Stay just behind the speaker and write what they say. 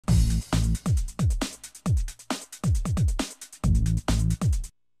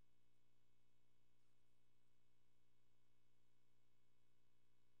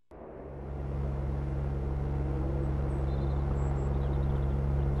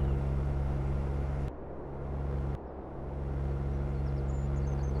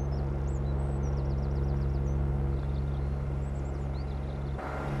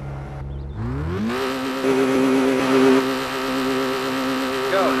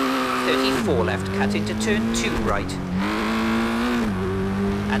Left, cut into turn 2 right,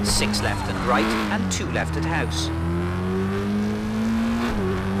 and 6 left and right, and 2 left at house.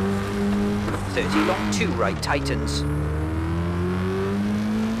 30 long 2 right tightens,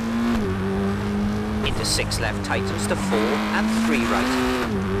 into 6 left tightens to 4 and 3 right,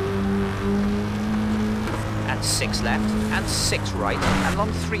 and 6 left and 6 right, and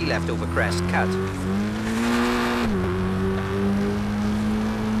long 3 left over crest cut.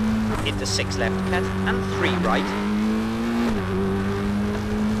 Into 6 left cut and 3 right.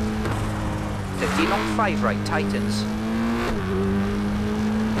 30 long 5 right tightens.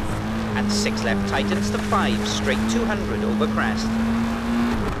 And 6 left tightens to 5, straight 200 over crest.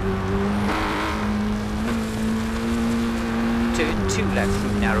 Turn 2 left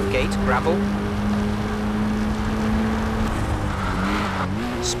through narrow gate, gravel.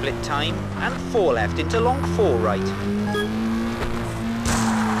 Split time and 4 left into long 4 right.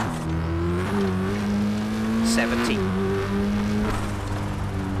 70.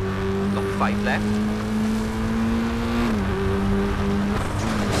 Long 5 left.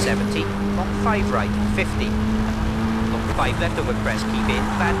 70. Long 5 right. 50. Long 5 left over crest, keep in,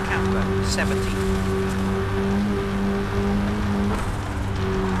 bad camber. 70.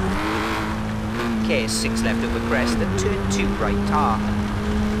 Care 6 left over crest and turn 2 right tar.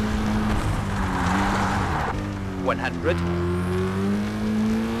 100.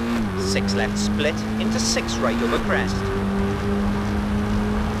 6 left split into 6 right over crest.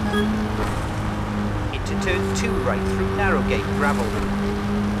 Into turn 2 right through narrow gate, gravel.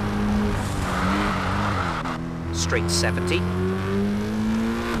 Straight 70.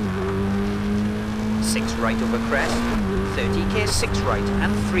 6 right over crest. 30k 6 right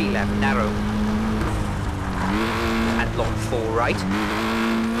and 3 left narrow. And long 4 right.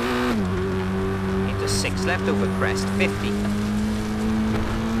 Into 6 left over crest, 50.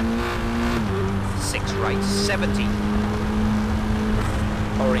 6 right, 70.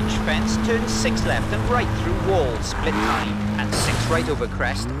 Orange fence, turn 6 left and right through Wald, split time, and 6 right over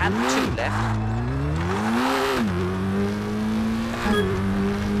crest and 2 left.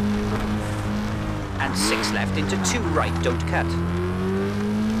 And 6 left into 2 right, don't cut.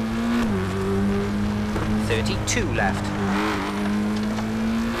 32 left.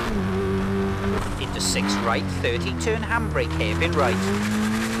 Into 6 right, 30, turn handbrake hairpin right.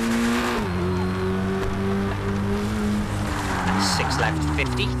 6 left,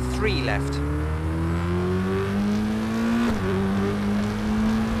 50, 3 left.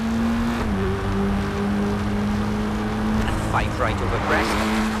 And 5 right over crest.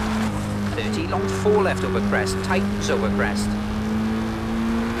 30 long 4 left over crest, tightens over crest.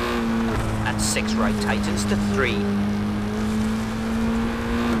 And 6 right tightens to 3.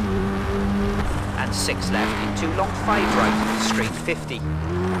 And 6 left into long 5 right, straight 50.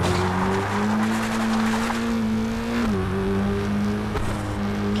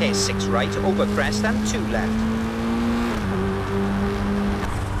 Care 6 right over crest and 2 left.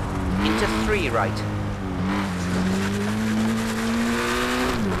 Into 3 right.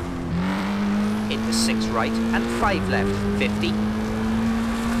 Into 6 right and 5 left, 50.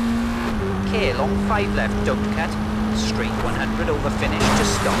 Care long 5 left, don't cut. Straight 100 over finish to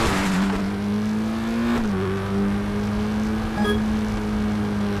stop.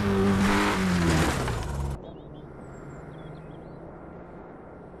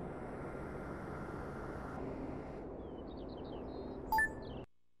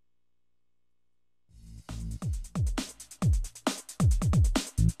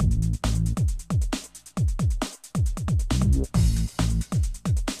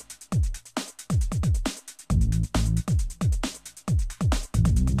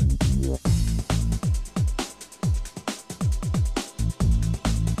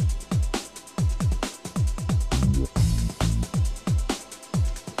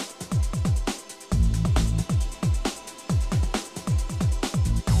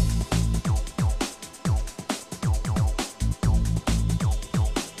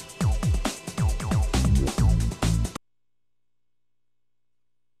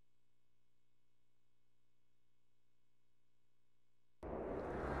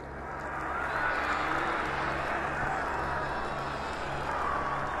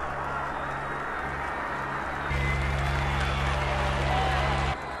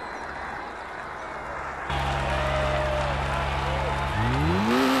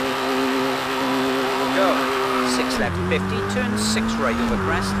 left 50, turn 6 right over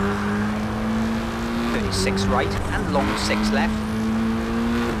crest. 36 right and long 6 left.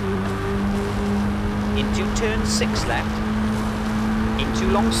 Into turn 6 left. Into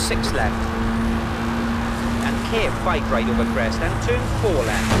long 6 left. And care 5 right over crest and turn 4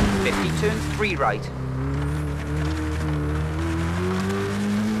 left. 50, turn 3 right.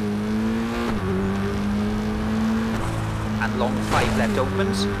 And long 5 left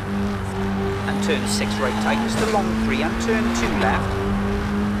opens. And turn 6 right tightens to long 3 and turn 2 left.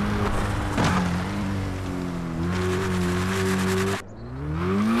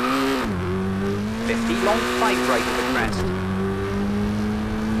 Long 5 right over crest.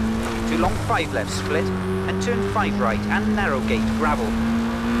 To long 5 left split and turn 5 right and narrow gate gravel.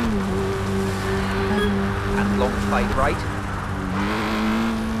 And long 5 right.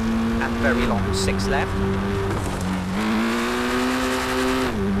 And very long 6 left.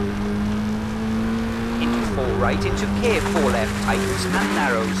 Into 4 right, into care 4 left, tightens and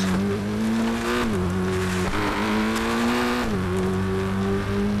narrows.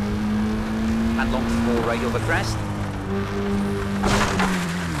 And long 4 right over crest.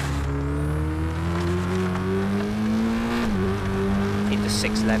 Into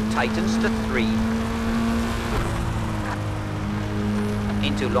 6 left tightens to 3.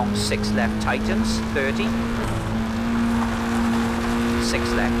 Into long 6 left tightens, 30.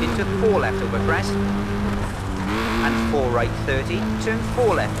 6 left into 4 left over crest. And 4 right 30, turn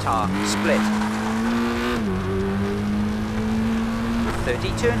 4 left tar, split.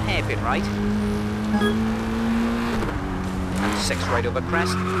 30, turn hairpin right. And 6 right over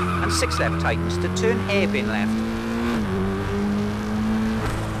crest, and 6 left tightens to turn hairpin left.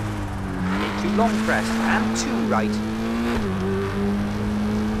 Into long crest and 2 right.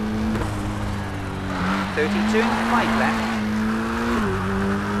 30, turn 5 left.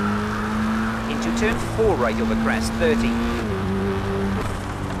 Into turn 4 right over crest, 30.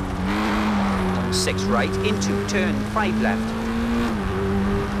 Long 6 right, into turn 5 left.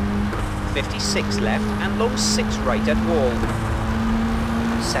 56 left and long 6 right at Wald.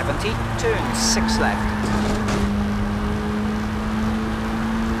 70, turn 6 left.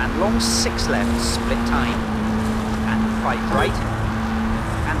 And long 6 left, split time. And 5 right.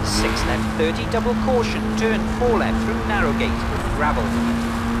 And 6 left, 30, double caution, turn 4 left through narrow gate, gravel.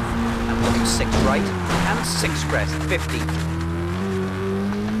 And long 6 right and 6 crest, 50.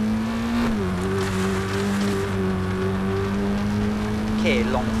 Care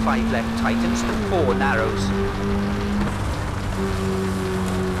long 5 left tightens to 4 narrows.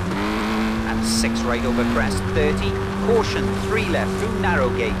 And 6 right over crest, 30. Caution 3 left through narrow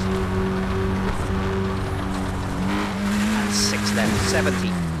gate. And 6 left,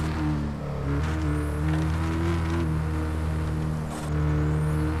 70.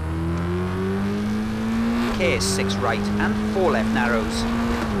 Care 6 right and 4 left narrows.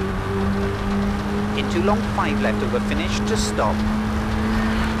 Into long 5 left over finish to stop.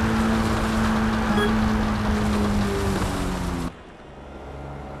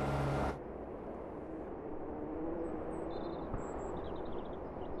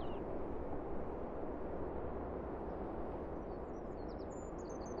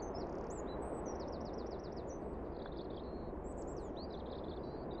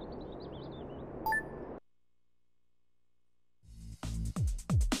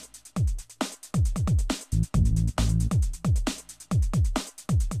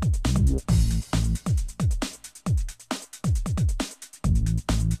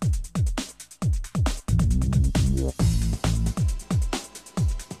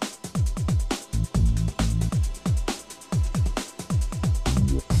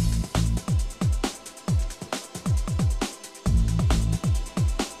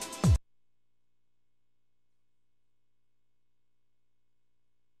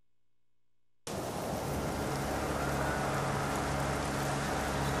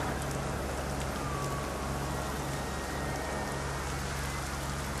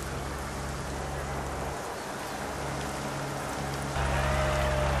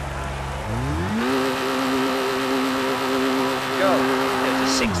 Go,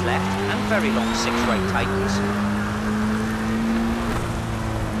 36 left and very long 6 right tightens.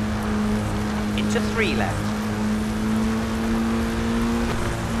 Into 3 left.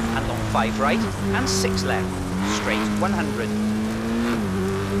 And long 5 right and 6 left. Straight 100.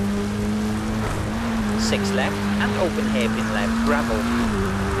 6 left and open hairpin left gravel.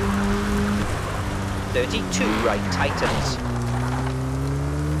 32 right tightens.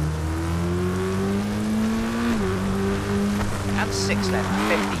 And 6 left,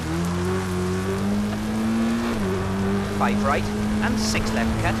 50. 5 right and 6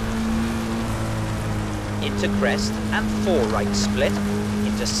 left cut. into crest and 4 right split,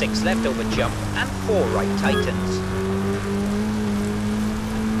 into 6 left over jump and 4 right tightens,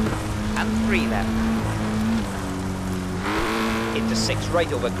 and 3 left, into 6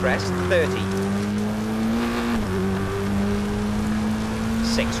 right over crest, 30,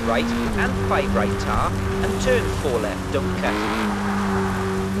 6 right and 5 right tar, and turn 4 left, don't cut,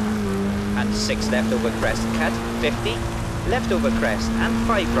 and 6 left over crest, cut, 50, left over crest and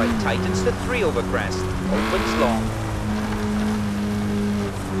 5 right tightens to 3 over crest, opens long,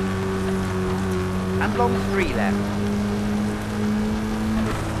 and long 3 left,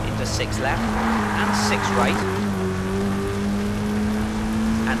 into 6 left and 6 right,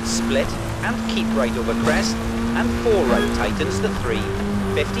 and split and keep right over crest and 4 right tightens to 3,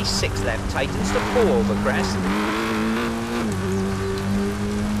 56 left tightens to 4 over crest,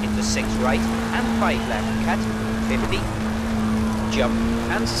 into 6 right and 5 left cut, 50, jump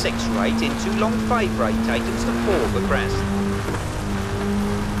and 6 right into long 5 right tightens to 4 over crest,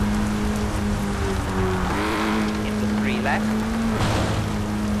 into 3 left,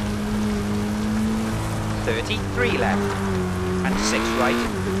 30, 3 left, and 6 right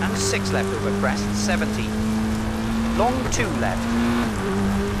and 6 left over crest, 70, long 2 left,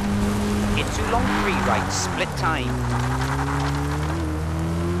 into long 3 right, split time,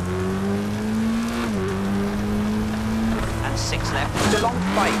 and 6 left into long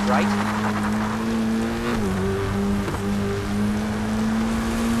 5 right,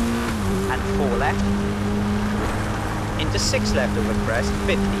 and 4 left, into 6 left over crest,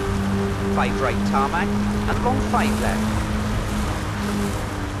 50, 5 right tarmac, and long 5 left,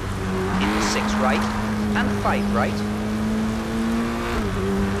 into 6 right, and 5 right,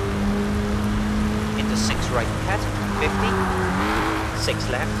 into 6 right cut, 50, 6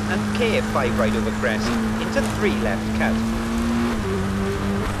 left, and care 5 right over crest, into 3 left cut,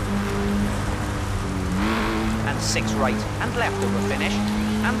 and 6 right and left over finish,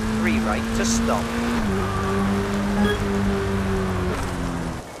 and 3 right to stop.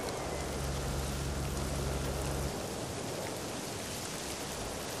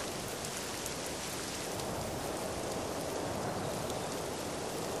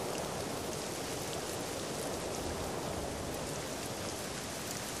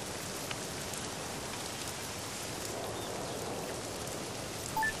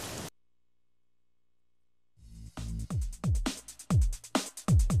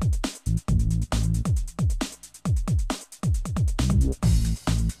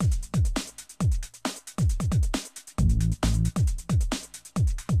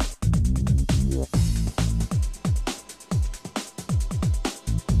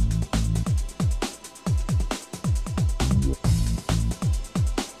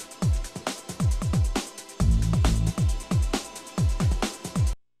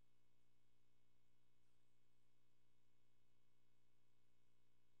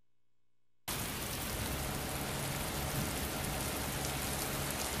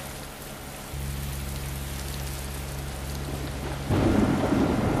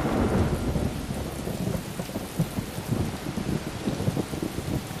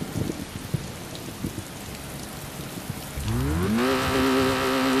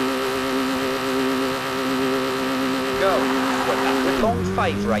 Long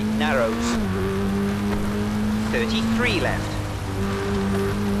 5 right narrows, 33 left,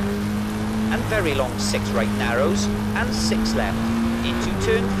 and very long 6 right narrows, and 6 left, into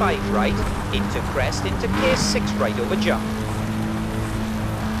turn 5 right, into crest, into care 6 right over jump,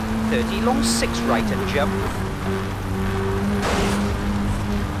 30 long 6 right and jump,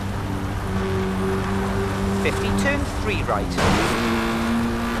 50 turn 3 right,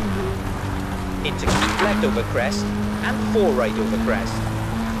 into keep left over crest, and 4 right over crest,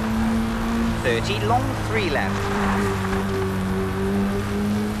 30 long 3 left,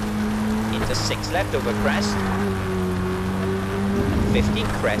 into 6 left over crest, 50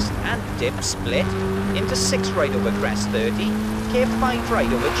 crest and dip split, into 6 right over crest, 30, care 5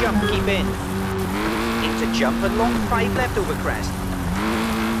 right over jump, keep in, into jump and long 5 left over crest,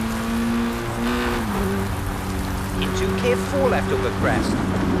 into care 4 left over crest,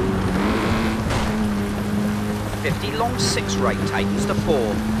 50 long 6 right tightens to 4,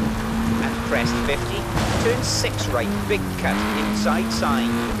 and crest 50, turn 6 right, big cut, inside sign,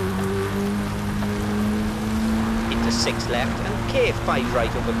 into 6 left and care 5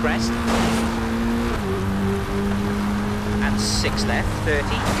 right over crest, and 6 left, 30,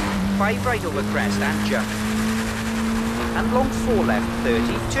 5 right over crest and jump, and long 4 left,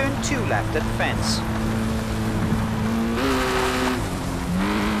 30, turn 2 left at fence,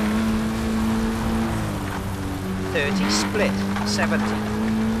 30 split, 70.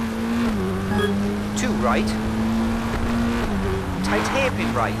 2 right, tight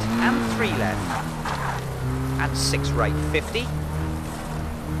hairpin right and 3 left, and 6 right 50,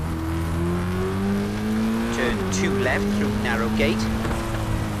 turn 2 left through narrow gate,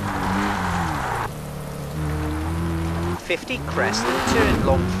 50 crest and turn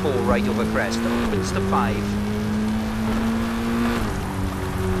long 4 right over crest, opens to 5,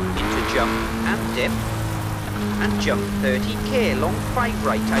 into jump and dip, and jump 30k, long 5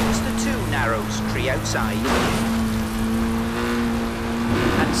 right, tightens to 2 narrows, tree outside,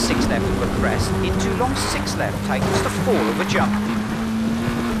 and 6 left over crest, into long 6 left, tightens to 4 over jump,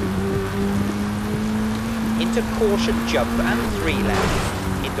 into caution jump and 3 left,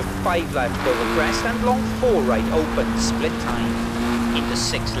 into 5 left over crest and long 4 right, open, split time, into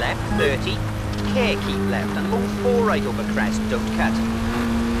 6 left, 30, care keep left and long 4 right over crest, don't cut,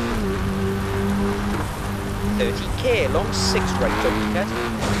 30k, long 6 right, don't cut,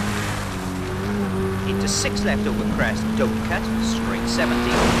 into 6 left over crest, don't cut, straight 70,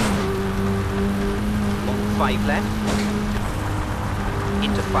 long 5 left,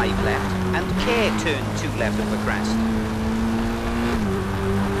 into 5 left, and care turn 2 left over crest,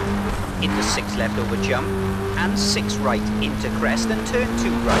 into 6 left over jump, and 6 right into crest, and turn 2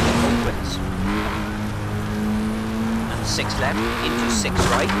 right, opens, and 6 left, into 6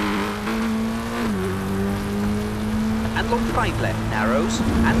 right, and long 5 left, narrows,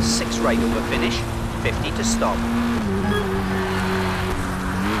 and 6 right over finish, 50 to stop.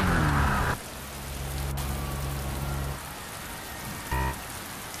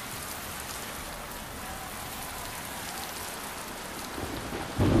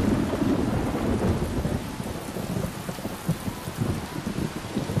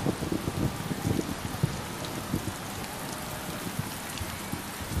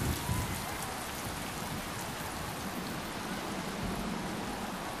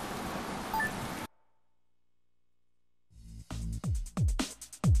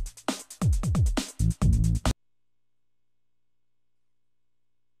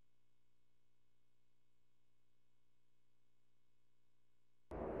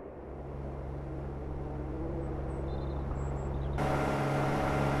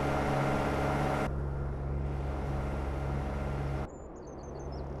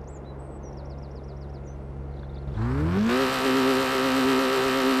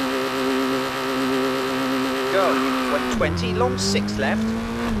 Go, 120, long 6 left,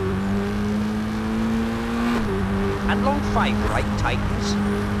 and long 5 right, tightens,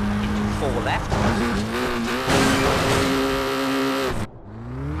 into 4 left,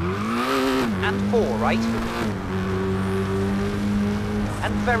 and 4 right,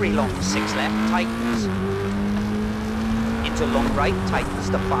 and very long 6 left, tightens, into long right, tightens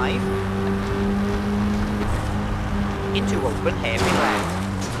to 5, into open hairpin left,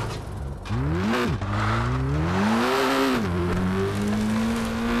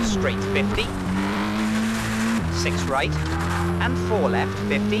 straight 50, 6 right, and 4 left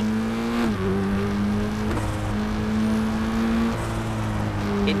 50,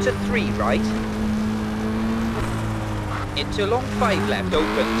 into 3 right, into long 5 left,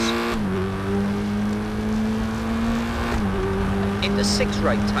 opens, into 6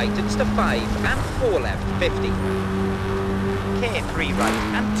 right, tightens to 5, and 4 left 50, care 3 right,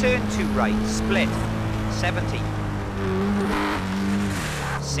 and turn 2 right, split, 70,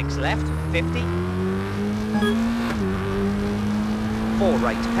 6 left, 50, 4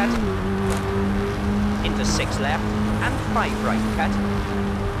 right cut, into 6 left, and 5 right cut,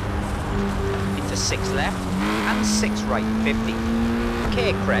 into 6 left, and 6 right, 50,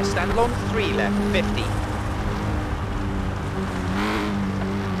 care crest, and long 3 left, 50,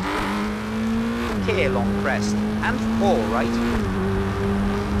 care long crest, and 4 right,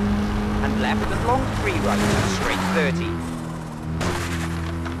 and left, and long 3 right, and straight 30,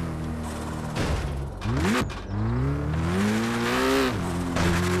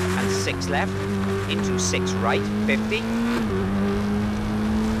 and 6 left, into 6 right, 50,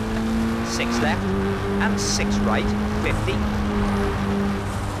 6 left, and 6 right, 50,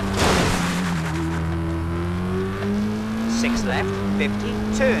 6 left, 50,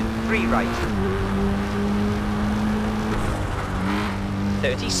 turn 3 right,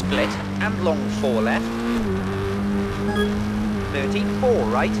 30 split, and long 4 left, 30, 4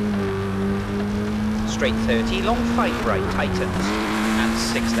 right, straight 30, long 5 right, tightens, and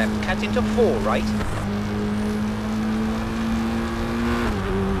 6 left, cut into 4 right,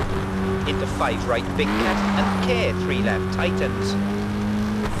 into 5 right, big cut, and care 3 left, tightens,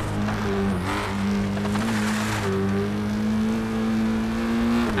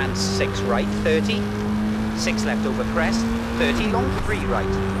 and 6 right, 30, 6 left over crest, 30 long 3 right,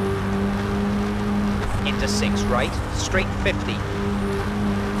 into 6 right, straight 50.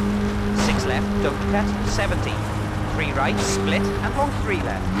 6 left, don't cut, 70. 3 right, split, and long 3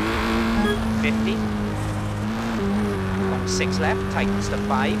 left. 50. Long 6 left, tightens to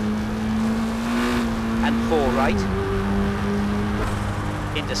 5. And 4 right.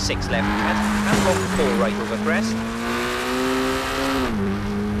 Into 6 left cut, and long 4 right over crest.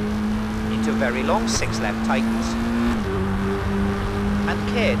 Into very long 6 left tightens. And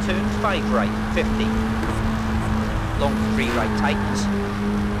care, turn 5 right, 50. Long 3 right tightens.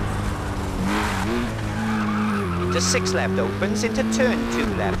 Into 6 left opens, into turn 2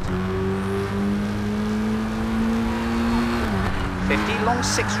 left. 50, long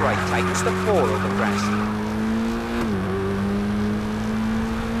 6 right tightens to 4 over crest.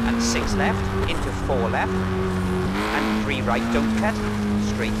 And 6 left, into 4 left. And 3 right don't cut,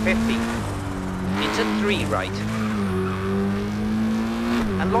 straight 50. Into 3 right.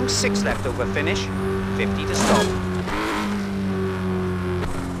 And long 6 left over finish, 50 to stop.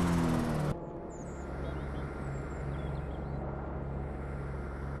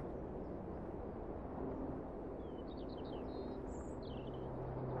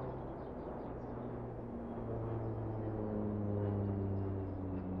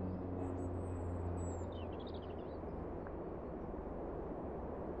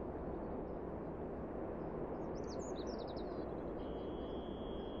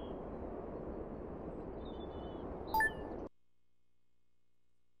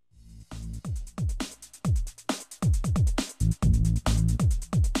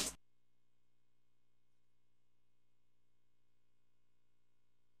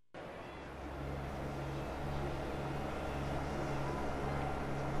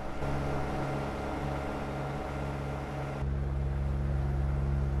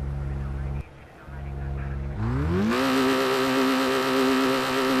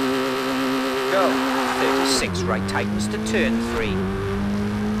 Go. 36 right tightens to turn 3.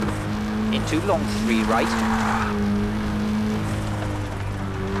 Into long 3 right.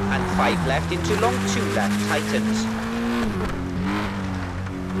 And 5 left into long 2 left tightens.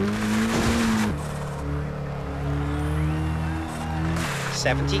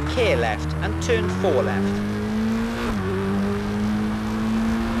 .70 care left and turn 4 left.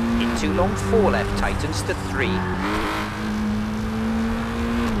 Into long 4 left tightens to 3.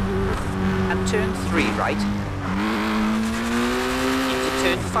 And turn 3 right. Into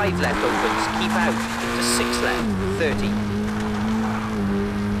turn 5 left opens, keep out, into 6 left, 30.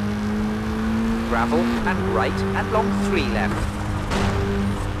 Gravel and right and long 3 left.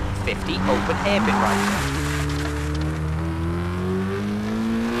 50, open hairpin right.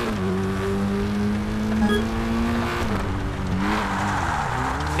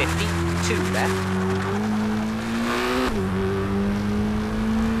 50, 2 left.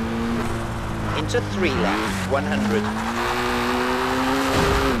 Into 3 left, 100.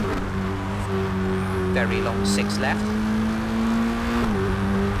 Very long 6 left.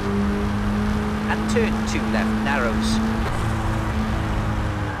 And turn 2 left, narrows.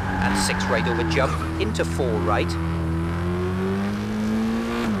 And 6 right over jump, into 4 right.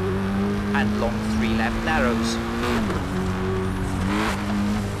 And long 3 left, narrows.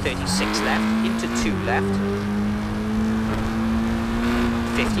 36 left, into 2 left.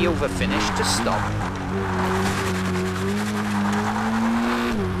 50 over finish to stop.